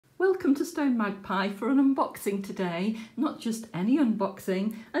welcome to StoneMagpie for an unboxing today. Not just any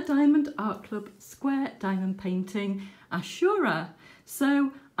unboxing, a Diamond Art Club square diamond painting, Ashura.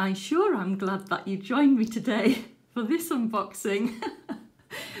 So I'm sure I'm glad that you joined me today for this unboxing.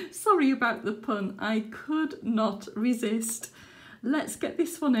 Sorry about the pun, I could not resist. Let's get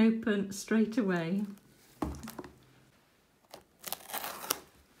this one open straight away.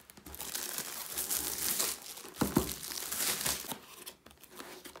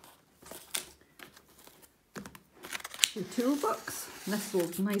 The toolbox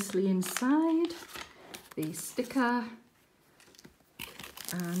nestled nicely inside, the sticker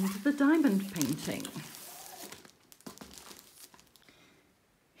and the diamond painting.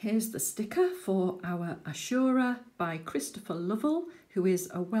 Here's the sticker for our Ashura by Christopher Lovell, who is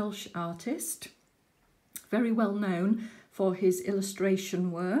a Welsh artist, very well known for his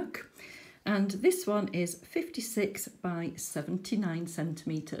illustration work. And this one is 56 by 79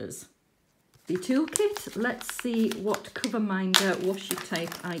 centimetres. The toolkit, let's see what cover minder washi tape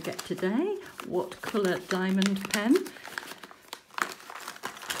I get today, what colour diamond pen.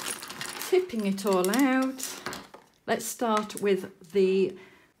 Tipping it all out, let's start with the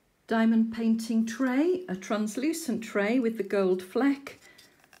diamond painting tray, a translucent tray with the gold fleck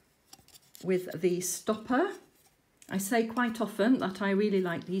with the stopper. I say quite often that I really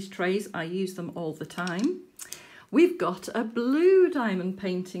like these trays, I use them all the time. We've got a blue diamond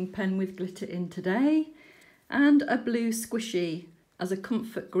painting pen with glitter in today and a blue squishy as a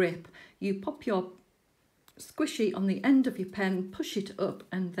comfort grip. You pop your squishy on the end of your pen, push it up,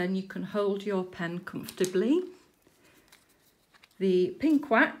 and then you can hold your pen comfortably. The pink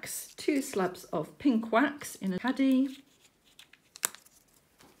wax, 2 slabs of pink wax in a caddy.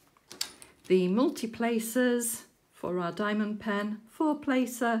 The multi-placers for our diamond pen,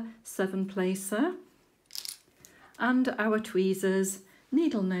 4-placer, 7-placer. And our tweezers,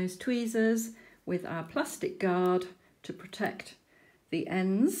 needle nose tweezers with our plastic guard to protect the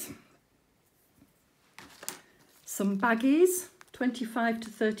ends. Some baggies, 25 to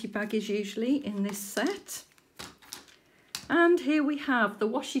 30 baggies usually in this set. And here we have the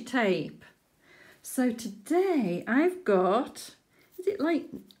washi tape. So today I've got, is it like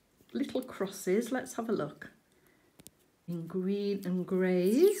little crosses? Let's have a look. In green and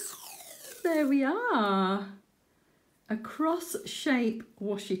greys. There we are. A cross shape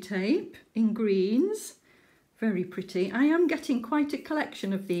washi tape in greens, very pretty. I am getting quite a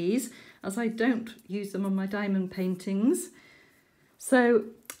collection of these as I don't use them on my diamond paintings. So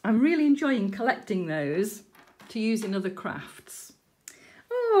I'm really enjoying collecting those to use in other crafts.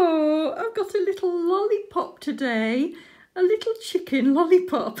 Oh, I've got a little lollipop today, a little chicken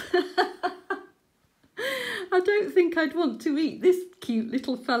lollipop. I don't think I'd want to eat this cute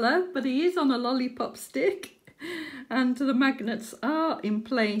little fella, but he is on a lollipop stick. And the magnets are in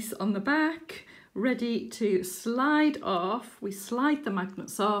place on the back, ready to slide off. We slide the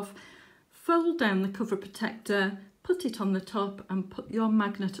magnets off, fold down the cover protector, put it on the top and put your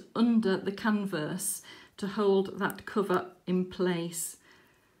magnet under the canvas to hold that cover in place.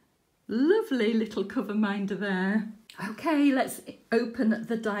 Lovely little cover minder there. Okay, let's open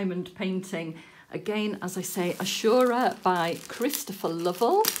the diamond painting. Again, as I say, Ashura by Christopher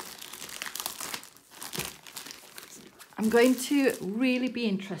Lovell. I'm going to really be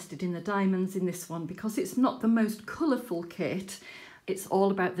interested in the diamonds in this one because it's not the most colourful kit. It's all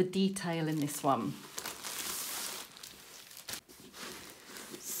about the detail in this one.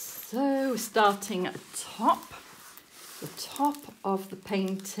 So starting at the top of the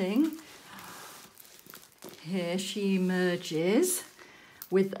painting. Here she emerges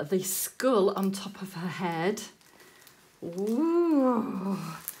with the skull on top of her head. Ooh.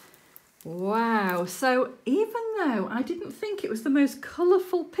 Wow, so even though I didn't think it was the most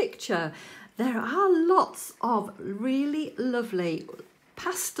colourful picture, there are lots of really lovely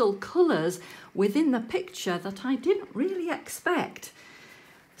pastel colours within the picture that I didn't really expect.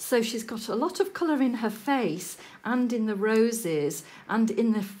 So she's got a lot of colour in her face and in the roses and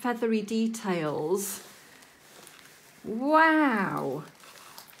in the feathery details. Wow!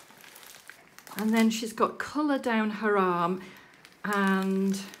 And then she's got colour down her arm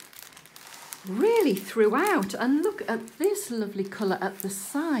and really throughout, and look at this lovely colour at the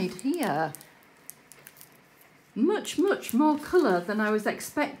side here. Much more colour than I was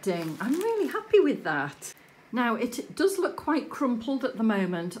expecting. I'm really happy with that. Now it does look quite crumpled at the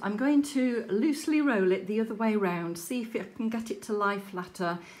moment. I'm going to loosely roll it the other way round, see if I can get it to lie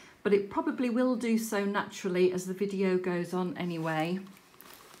flatter, but it probably will do so naturally as the video goes on anyway.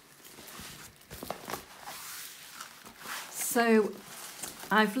 So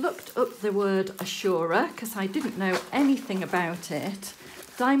I've looked up the word Ashura because I didn't know anything about it.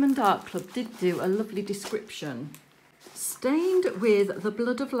 Diamond Art Club did do a lovely description. Stained with the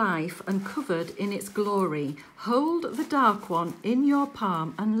blood of life and covered in its glory, hold the dark one in your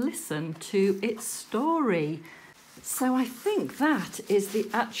palm and listen to its story. So I think that is the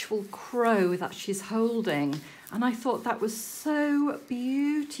actual crow that she's holding, and I thought that was so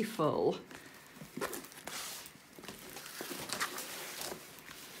beautiful.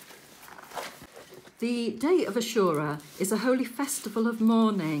 The Day of Ashura is a holy festival of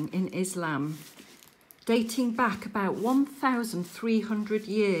mourning in Islam, dating back about 1,300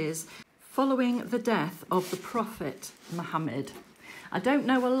 years following the death of the Prophet Muhammad. I don't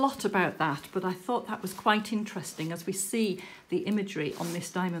know a lot about that, but I thought that was quite interesting as we see the imagery on this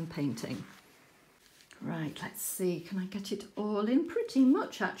diamond painting. Right, let's see, can I get it all in? Pretty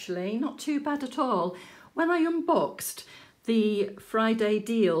much actually, not too bad at all. When I unboxed the Friday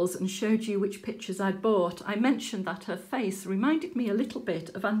deals and showed you which pictures I'd bought, I mentioned that her face reminded me a little bit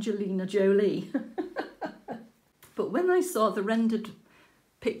of Angelina Jolie. But when I saw the rendered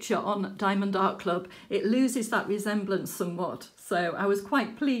picture on Diamond Art Club, it loses that resemblance somewhat. So I was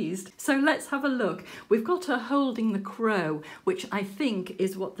quite pleased. So let's have a look. We've got her holding the crow, which I think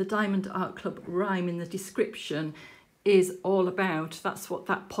is what the Diamond Art Club rhyme in the description is all about. That's what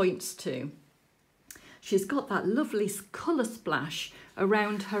that points to. She's got that lovely colour splash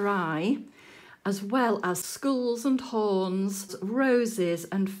around her eye, as well as skulls and horns, roses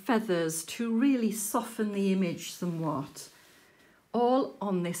and feathers to really soften the image somewhat. All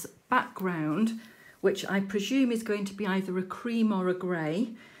on this background, which I presume is going to be either a cream or a grey.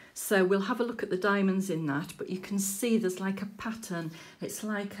 So we'll have a look at the diamonds in that, but you can see there's like a pattern. It's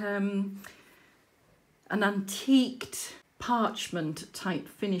like an antiqued parchment type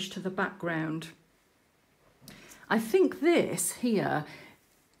finish to the background. I think this here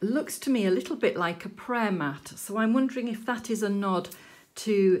looks to me a little bit like a prayer mat. So I'm wondering if that is a nod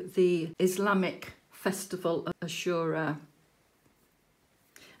to the Islamic festival of Ashura.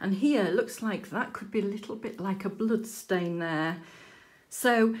 And here it looks like that could be a little bit like a blood stain there.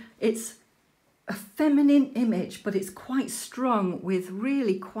 So it's a feminine image, but it's quite strong with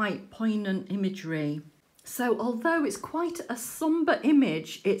really quite poignant imagery. So although it's quite a somber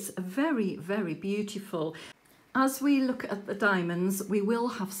image, it's very, very beautiful. As we look at the diamonds, we will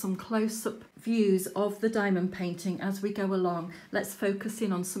have some close-up views of the diamond painting as we go along. Let's focus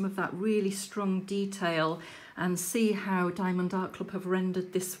in on some of that really strong detail and see how Diamond Art Club have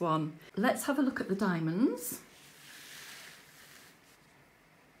rendered this one. Let's have a look at the diamonds.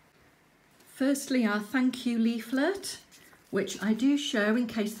 Firstly, our thank you leaflet, which I do show in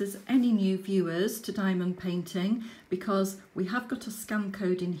case there's any new viewers to diamond painting, because we have got a scan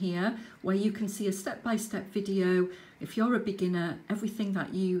code in here where you can see a step-by-step video. If you're a beginner, everything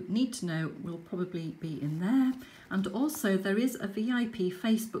that you need to know will probably be in there. And also there is a VIP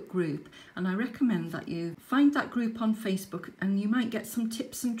Facebook group, and I recommend that you find that group on Facebook, and you might get some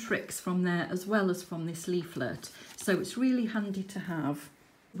tips and tricks from there as well as from this leaflet. So it's really handy to have.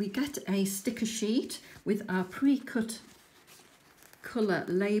 We get a sticker sheet with our pre-cut colour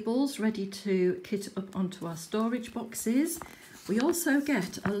labels ready to kit up onto our storage boxes. We also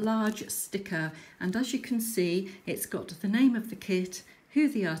get a large sticker, and as you can see, it's got the name of the kit, who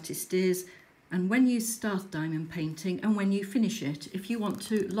the artist is, and when you start diamond painting and when you finish it, if you want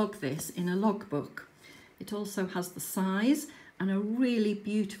to log this in a logbook. It also has the size and a really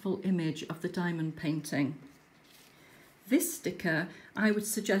beautiful image of the diamond painting. This sticker I would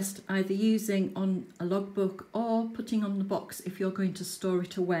suggest either using on a logbook or putting on the box if you're going to store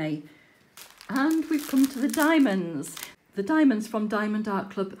it away. And we've come to the diamonds. The diamonds from Diamond Art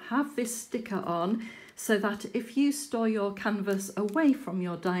Club have this sticker on so that if you store your canvas away from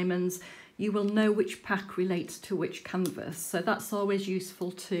your diamonds, you will know which pack relates to which canvas. So that's always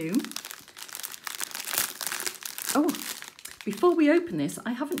useful too. Oh, before we open this,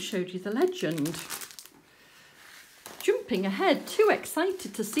 I haven't showed you the legend. Jumping ahead, too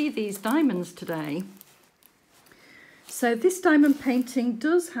excited to see these diamonds today. So this diamond painting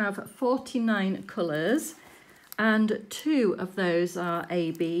does have 49 colours, and 2 of those are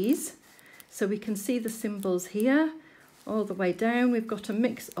ABs. So we can see the symbols here. All the way down, we've got a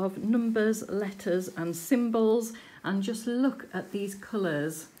mix of numbers, letters and symbols, and just look at these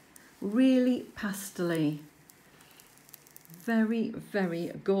colours. Really pastel-y. Very,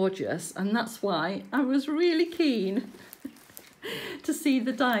 very gorgeous, and that's why I was really keen to see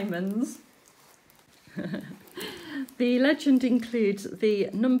the diamonds. The legend includes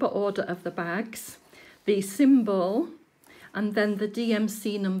the number order of the bags, the symbol, and then the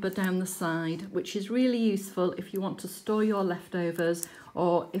DMC number down the side, which is really useful if you want to store your leftovers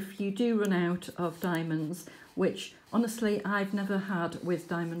or if you do run out of diamonds. which honestly I've never had with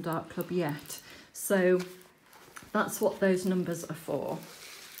Diamond Art Club yet. So that's what those numbers are for.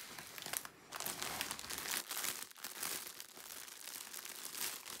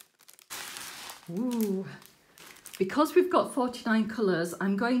 Ooh. Because we've got 49 colours,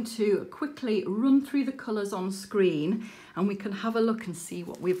 I'm going to quickly run through the colours on screen and we can have a look and see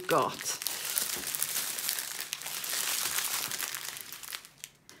what we've got.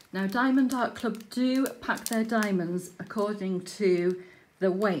 Now, Diamond Art Club do pack their diamonds according to the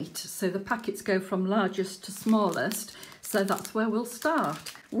weight. So the packets go from largest to smallest. So that's where we'll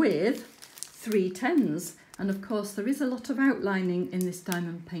start with 3 10s. And of course, there is a lot of outlining in this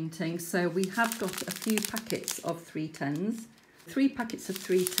diamond painting. So we have got a few packets of 3 10s. 3 packets of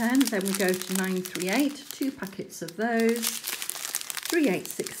 310, then we go to 938, 2 packets of those,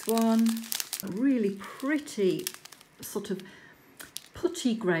 3861, really pretty sort of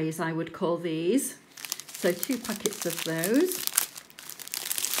putty greys, I would call these. So 2 packets of those,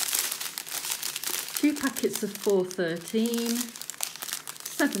 2 packets of 413,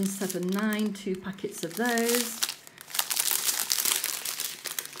 779, 2 packets of those.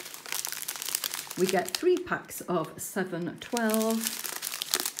 We get 3 packs of 712,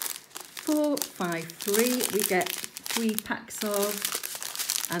 453, we get 3 packs of,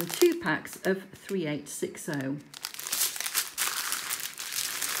 and 2 packs of 3860.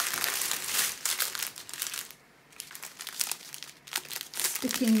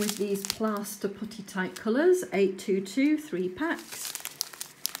 Sticking with these plaster putty type colours, 822, 3 packs,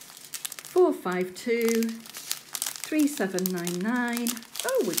 452, 3799.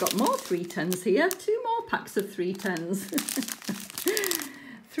 Oh, we've got more 310s here, 2 more packs of 310s.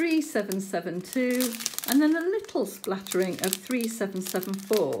 3772, and then a little splattering of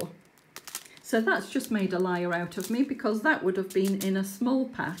 3774. So that's just made a liar out of me, because that would have been in a small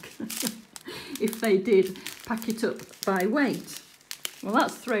pack if they did pack it up by weight. Well,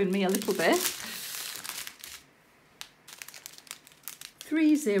 that's thrown me a little bit.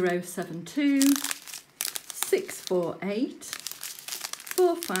 3072, 648,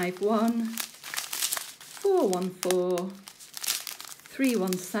 451, 414,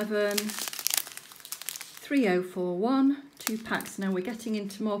 317, 3041, 2 packs. Now we're getting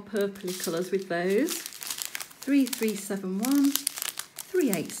into more purpley colours with those. 3371,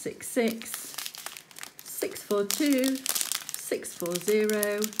 3866, 642,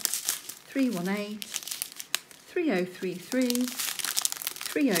 640, 318, 3033,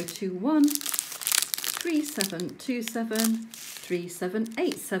 3021, 3727,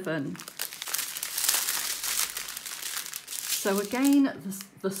 3787. So again,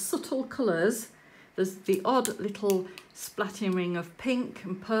 the subtle colours, there's the odd little splattering of pink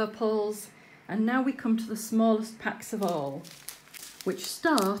and purples, and now we come to the smallest packs of all, which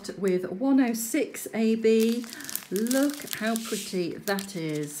start with 106 AB. Look how pretty that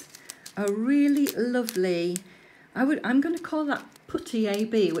is. A really lovely, I'm going to call that putty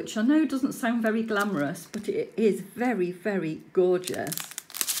AB, which I know doesn't sound very glamorous, but it is very, very gorgeous.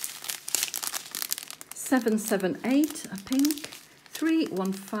 778, a pink,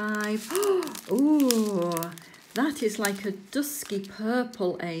 315. Oh, that is like a dusky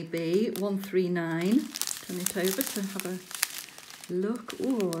purple AB, 139. Turn it over to have a look.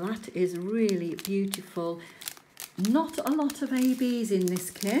 Oh, that is really beautiful. Not a lot of ABs in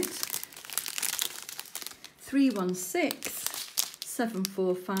this kit. 316,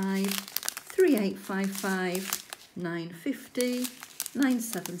 745, 3855, 950,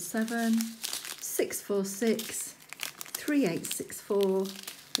 977, 646, 3864,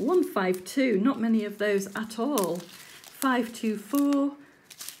 152, not many of those at all, 524,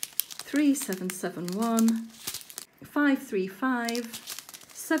 3771, 535,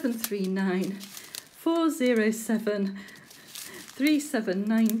 739, 407,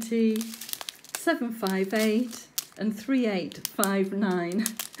 3790, 758 and 3859.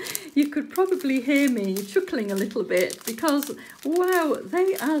 You could probably hear me chuckling a little bit, because wow,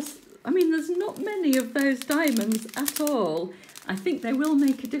 they are, I mean, there's not many of those diamonds at all. I think they will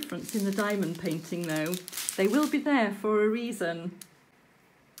make a difference in the diamond painting though. They will be there for a reason.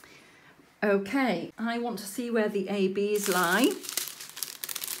 Okay, I want to see where the ABs lie.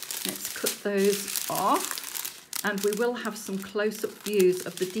 Let's cut those off. And we will have some close-up views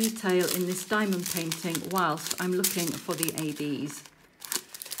of the detail in this diamond painting whilst I'm looking for the ABs.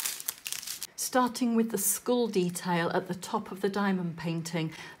 Starting with the skull detail at the top of the diamond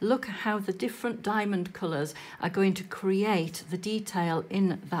painting, look at how the different diamond colours are going to create the detail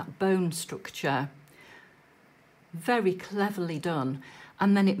in that bone structure. Very cleverly done.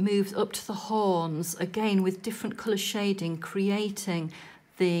 And then it moves up to the horns, again with different colour shading, creating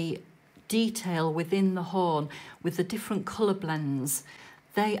the detail within the horn with the different colour blends.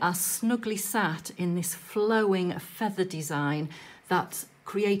 They are snugly sat in this flowing feather design that's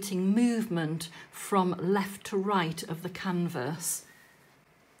creating movement from left to right of the canvas.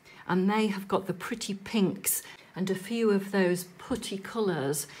 And they have got the pretty pinks and a few of those putty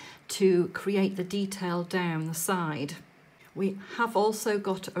colours to create the detail down the side. We have also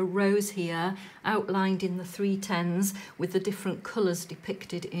got a rose here outlined in the 310s with the different colours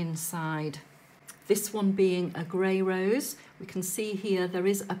depicted inside. This one being a grey rose. We can see here there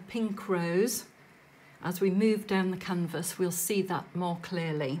is a pink rose. As we move down the canvas, we'll see that more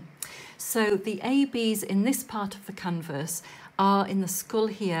clearly. So the ABs in this part of the canvas are in the skull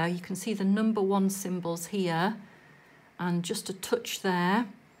here. You can see the number 1 symbols here and just a touch there.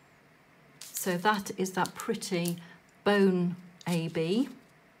 So that is that pretty bone AB.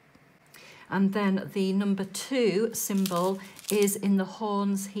 And then the number 2 symbol is in the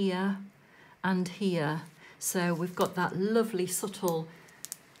horns here and here. So we've got that lovely subtle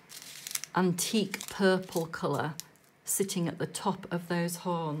antique purple colour sitting at the top of those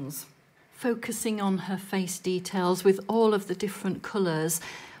horns. Focusing on her face details with all of the different colours,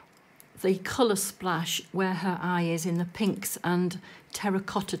 the colour splash where her eye is in the pinks and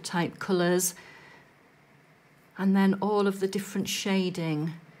terracotta type colours, and then all of the different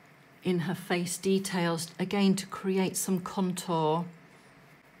shading in her face details, again to create some contour.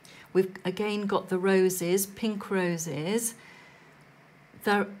 We've again got the roses, pink roses.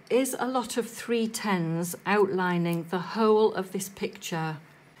 There is a lot of 310s outlining the whole of this picture.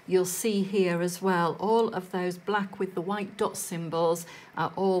 You'll see here as well, all of those black with the white dot symbols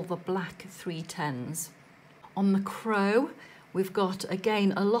are all the black 310s. On the crow, we've got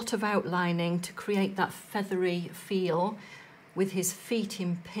again a lot of outlining to create that feathery feel with his feet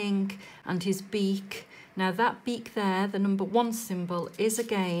in pink and his beak. Now that beak there, the number 1 symbol, is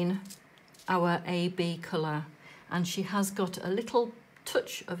again our AB colour, and she has got a little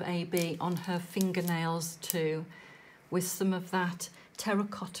touch of AB on her fingernails too, with some of that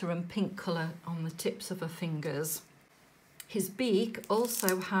terracotta and pink colour on the tips of her fingers. His beak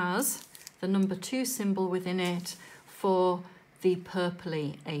also has the number 2 symbol within it for the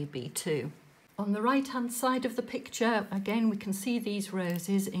purpley AB2. On the right hand side of the picture, again we can see these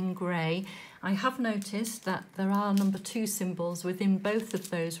roses in grey. I have noticed that there are number 2 symbols within both of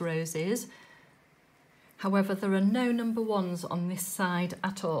those roses. However, there are no number 1s on this side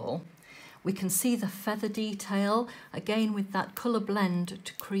at all. We can see the feather detail, again with that colour blend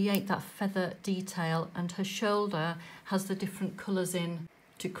to create that feather detail, and her shoulder has the different colours in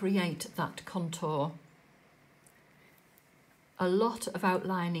to create that contour. A lot of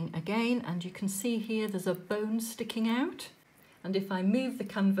outlining again, and you can see here there's a bone sticking out. And if I move the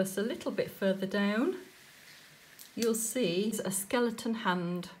canvas a little bit further down, you'll see a skeleton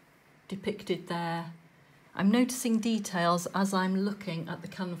hand depicted there. I'm noticing details as I'm looking at the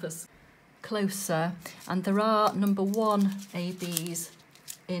canvas closer, and there are number 1 ABs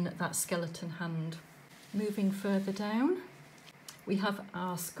in that skeleton hand. Moving further down, we have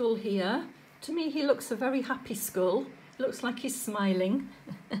our skull here. To me, he looks a very happy skull. It looks like he's smiling.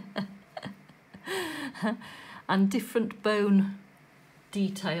 And different bone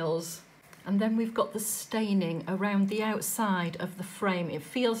details. And then we've got the staining around the outside of the frame. It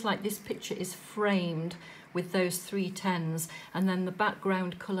feels like this picture is framed with those 310s, and then the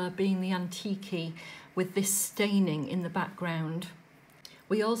background colour being the antique with this staining in the background.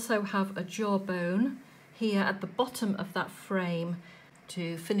 We also have a jawbone here at the bottom of that frame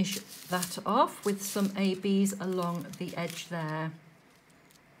to finish that off with some ABs along the edge there.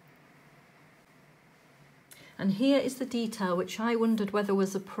 And here is the detail which I wondered whether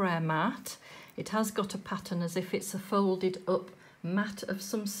was a prayer mat. It has got a pattern as if it's a folded up mat of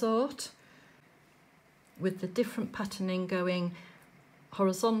some sort, with the different patterning going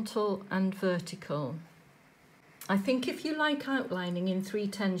horizontal and vertical. I think if you like outlining in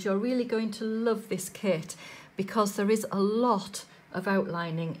 310s, you're really going to love this kit, because there is a lot of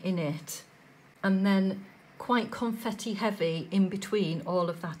outlining in it, and then quite confetti heavy in between all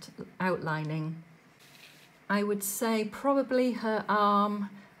of that outlining. I would say probably her arm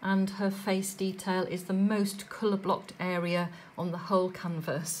and her face detail is the most colour blocked area on the whole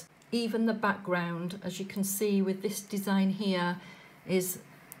canvas. Even the background, as you can see with this design here, is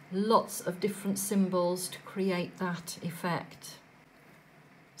lots of different symbols to create that effect.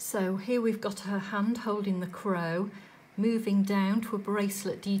 So here we've got her hand holding the crow, moving down to a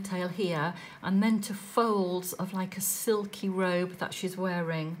bracelet detail here, and then to folds of like a silky robe that she's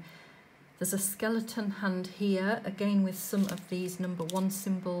wearing. There's a skeleton hand here, again with some of these number 1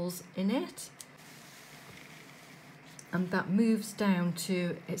 symbols in it. And that moves down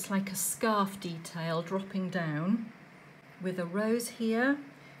to, it's like a scarf detail dropping down with a rose here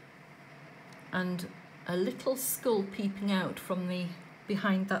and a little skull peeping out from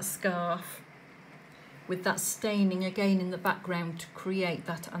behind that scarf, with that staining again in the background to create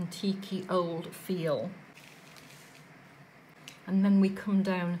that antique-y old feel. And then we come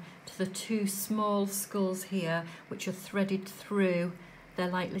down to the two small skulls here, which are threaded through. They're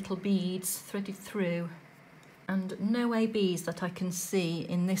like little beads threaded through. And no ABs that I can see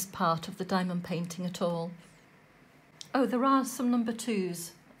in this part of the diamond painting at all. Oh, there are some number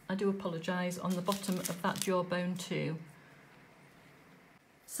 2s, I do apologise, on the bottom of that jawbone too.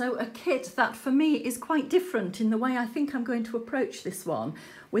 So a kit that for me is quite different in the way I think I'm going to approach this one.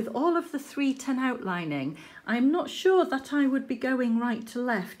 With all of the 310 outlining, I'm not sure that I would be going right to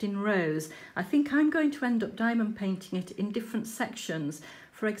left in rows. I think I'm going to end up diamond painting it in different sections.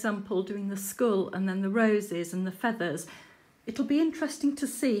 For example, doing the skull and then the roses and the feathers. It'll be interesting to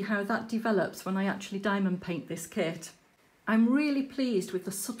see how that develops when I actually diamond paint this kit. I'm really pleased with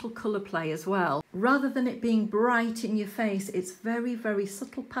the subtle colour play as well. Rather than it being bright in your face, it's very, very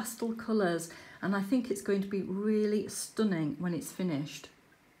subtle pastel colours, and I think it's going to be really stunning when it's finished,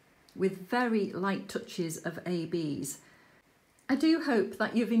 with very light touches of ABs. I do hope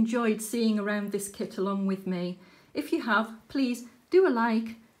that you've enjoyed seeing around this kit along with me. If you have, please do a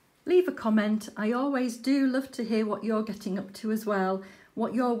like, leave a comment. I always do love to hear what you're getting up to as well,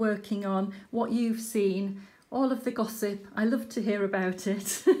 what you're working on, what you've seen. All of the gossip, I love to hear about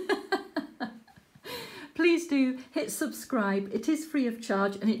it. Please do hit subscribe, it is free of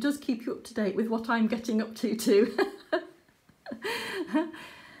charge and it does keep you up to date with what I'm getting up to too.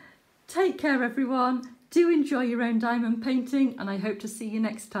 Take care everyone, do enjoy your own diamond painting and I hope to see you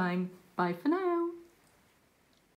next time. Bye for now.